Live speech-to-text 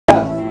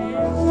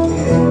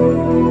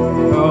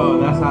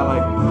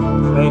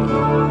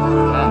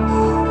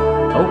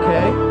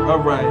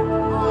Alright.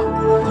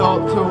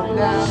 Talk to him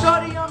now.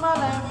 Shorty on my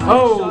left,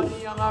 Oh.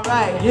 shorty on my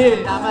right. Yeah.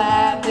 And I'ma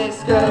have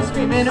this girl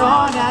screaming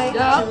all night. She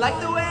like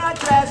the way I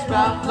dress,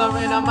 Ralph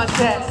Lauren on my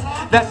chest.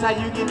 That's how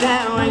you get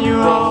down when you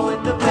roll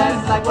with the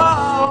best. Like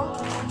whoa,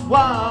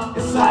 whoa,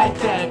 it's like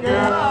that,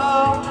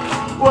 girl.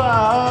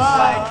 Whoa, it's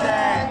like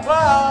that.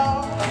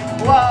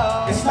 Whoa,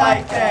 whoa, It's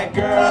like that,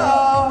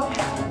 girl.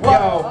 Whoa,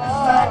 Yo, it's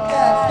like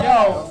that.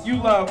 yo,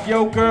 you love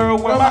your girl,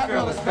 well my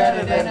girl is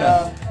better than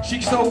her.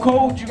 She's so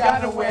cold, you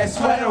gotta wear a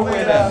sweater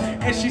with her.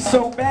 And she's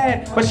so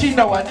bad, but she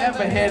know I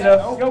never hit her.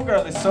 Your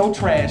girl is so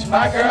trash,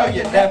 my girl,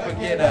 you never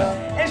get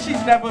her. And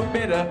she's never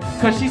bitter,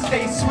 cause she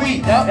stays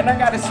sweet. And I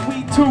got a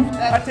sweet tooth,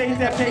 I taste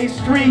that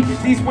pastry.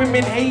 These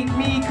women hate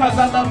me, cause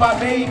I love my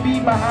baby.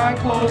 Behind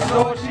closed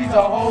doors, she's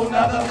a whole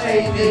nother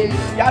lady.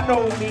 Y'all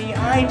know me,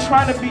 I ain't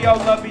trying to be all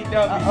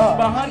lovey-dovey.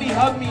 But honey,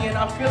 hug me and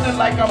I'm feeling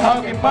like I'm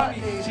hugging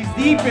money. She's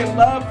deep in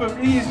love, for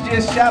me it's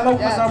just shallow,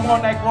 cause I'm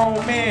on that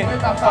grown man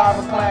with my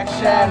 5 o'clock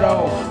shadow.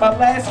 My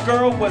last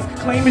girl was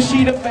claiming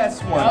she the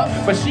best one,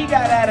 but she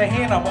got out of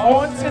hand, I'm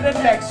on to the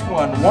next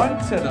one. One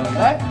to the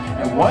left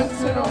and one to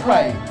the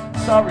right.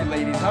 Sorry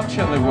ladies, I'm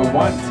chilling with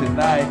one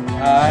tonight.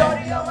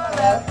 Shorty on my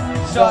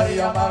left,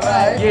 shorty on my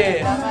right.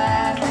 Yeah. I'ma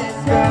have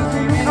this girl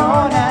screaming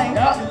all night.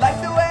 You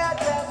like the way I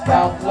dress,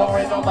 Ralph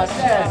Lauren on my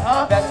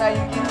chest. That's how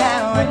you get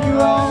down when you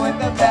roll with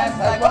the best.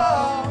 Like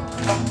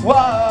whoa,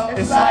 whoa,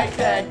 It's like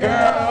that,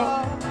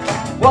 girl.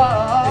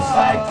 whoa, It's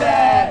like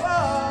that.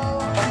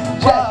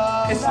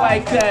 whoa, It's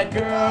like that,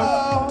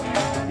 girl.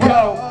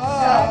 Yo,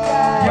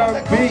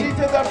 yo, Gucci B.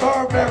 to the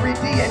Burberry,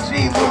 D&G,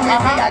 Louis V.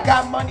 I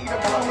got money to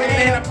blow, it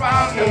ain't a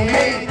problem to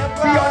me.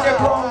 Be on your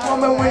grown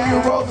woman when you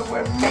rollin'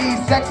 with me.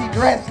 Sexy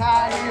dress,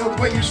 high heels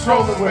when you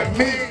strollin' with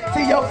me.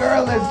 See, your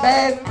girl is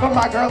bad, but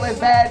my girl is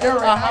badder.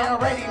 And I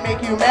already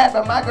make you mad,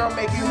 but my girl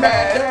make you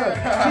madder.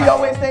 She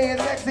always staying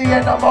sexy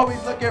and I'm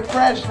always looking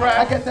fresh.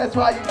 I guess that's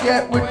why you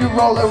get what you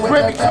rollin' with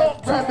Remy, the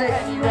best. Remy.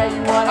 anywhere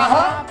you wanna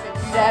hop, if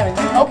you there and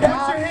you Okay,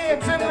 pop. put your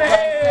hands in the Just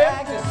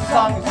air. as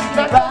long as you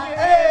Now, can rock.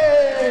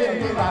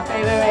 hey. You're my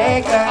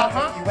favorite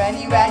girl. You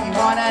anywhere you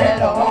wanna let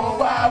the whole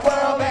wide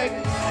world, baby.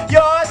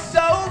 You're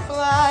so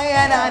fly,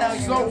 and I know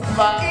you So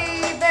fly.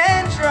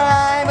 even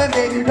try, but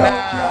baby, don't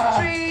Nah.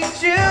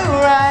 treat you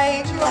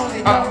right. You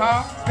only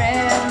know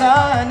spend the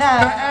Now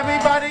night.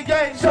 everybody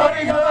get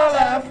shorty on the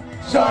left,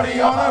 shorty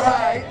on the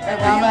right.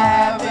 And I'ma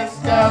have this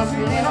girl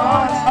screaming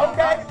on.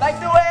 Okay, like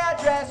the way I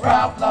dress,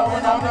 Ralph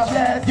Lauren on the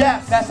chest.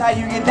 Yes. That's how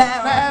you get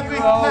down. Now when you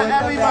roll with the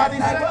everybody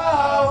best. say,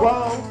 Like, whoa,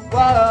 whoa,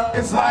 whoa,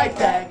 it's like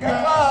that,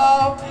 girl.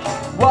 whoa,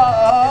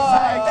 whoa, It's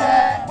like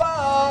that.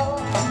 whoa,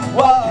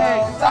 whoa,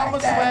 Okay, it's I'ma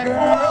like that, sweat.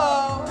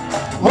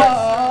 whoa,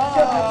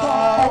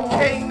 whoa.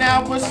 Okay,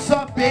 now what's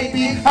up,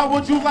 baby? How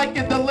would you like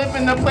it to live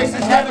in a place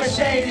that's never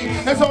shady?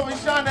 It's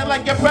always shining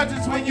like your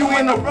presence when you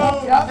in the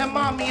room. And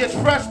mommy is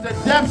fresh to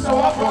death, so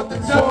I brought the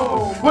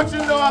two. What you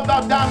know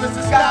about diamonds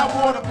and sky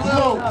water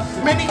blue?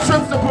 Many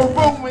trips to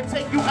Peru and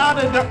take you out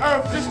of the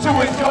earth just to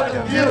enjoy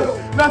the view.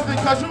 Nothing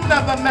cause you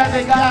never met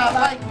a guy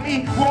like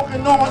me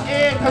walking on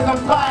air cause I'm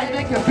flying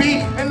it can be.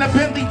 In the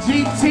Bentley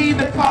GT,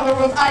 the color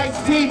of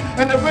iced tea.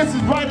 And the wrist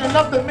is bright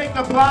enough to make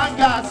a blind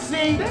guy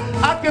see.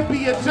 I could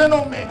be a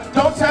gentleman,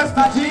 don't test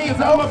the jeans.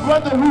 I'm a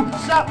brother who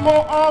shot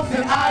more arms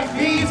than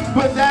IVs,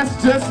 but that's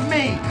just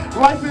me.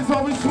 Life is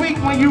always sweet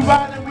when you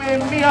riding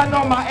with me. I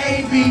know my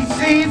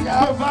ABCs,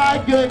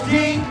 provide good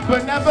D,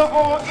 but never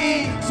on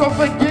E. So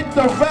forget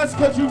the rest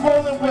cause you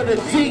rolling with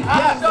a G.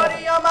 I'm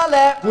shorty on my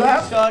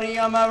left, shorty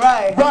on my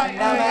right. Right,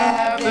 And I'ma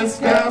have this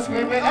girl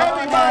screaming,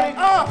 everybody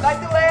up. Like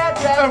the way I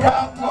dress,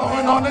 Ralph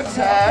Lauren on the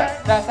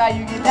tag. that's how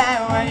you get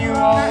down when you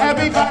roll. with the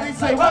Everybody best.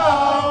 say,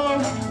 whoa,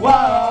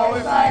 whoa,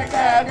 it's like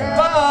that, girl.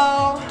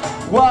 Whoa,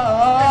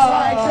 whoa, It's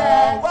like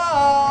that.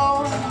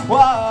 whoa,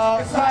 whoa,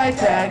 It's like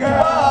that,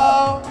 girl.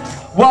 whoa,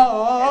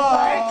 whoa, It's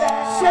like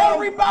that. So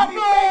everybody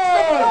make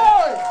some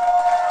noise.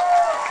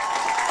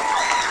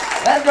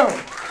 Let's go.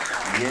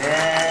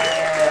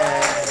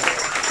 Yeah.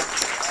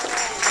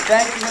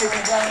 Thank you, ladies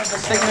and gentlemen, for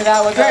sticking it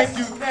out with us. Thank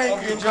you, thank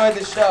Hope you enjoyed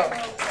the show.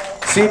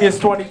 Seniors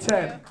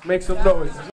 2010, make some noise.